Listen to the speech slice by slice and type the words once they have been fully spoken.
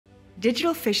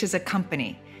DigitalFish is a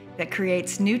company that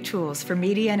creates new tools for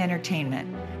media and entertainment,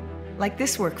 like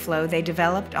this workflow they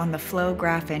developed on the Flow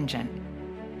graph engine.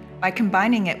 By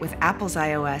combining it with Apple's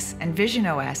iOS and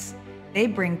visionOS, they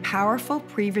bring powerful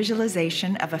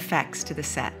pre-visualization of effects to the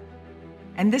set.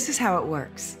 And this is how it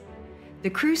works.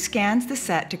 The crew scans the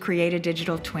set to create a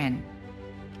digital twin.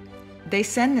 They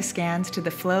send the scans to the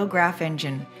Flow graph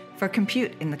engine for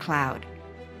compute in the cloud.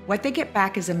 What they get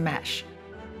back is a mesh,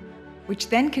 which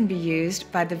then can be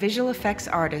used by the visual effects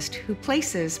artist who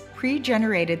places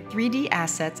pre-generated 3D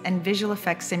assets and visual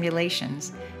effects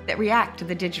simulations that react to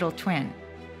the digital twin.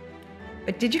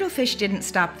 But DigitalFish didn't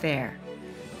stop there.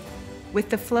 With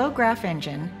the Flow graph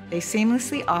engine, they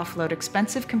seamlessly offload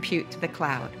expensive compute to the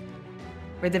cloud,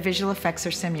 where the visual effects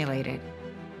are simulated.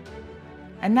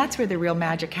 And that's where the real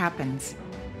magic happens.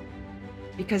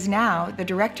 Because now the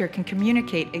director can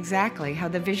communicate exactly how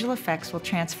the visual effects will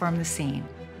transform the scene.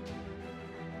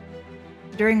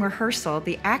 During rehearsal,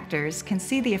 the actors can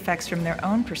see the effects from their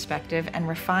own perspective and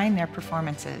refine their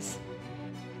performances.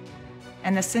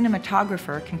 And the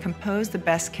cinematographer can compose the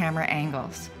best camera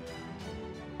angles,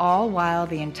 all while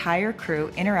the entire crew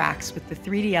interacts with the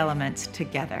 3D elements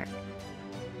together.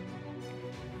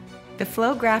 The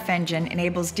Flow graph engine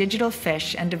enables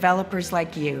DigitalFish and developers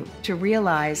like you to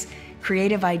realize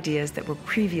creative ideas that were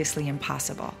previously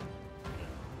impossible.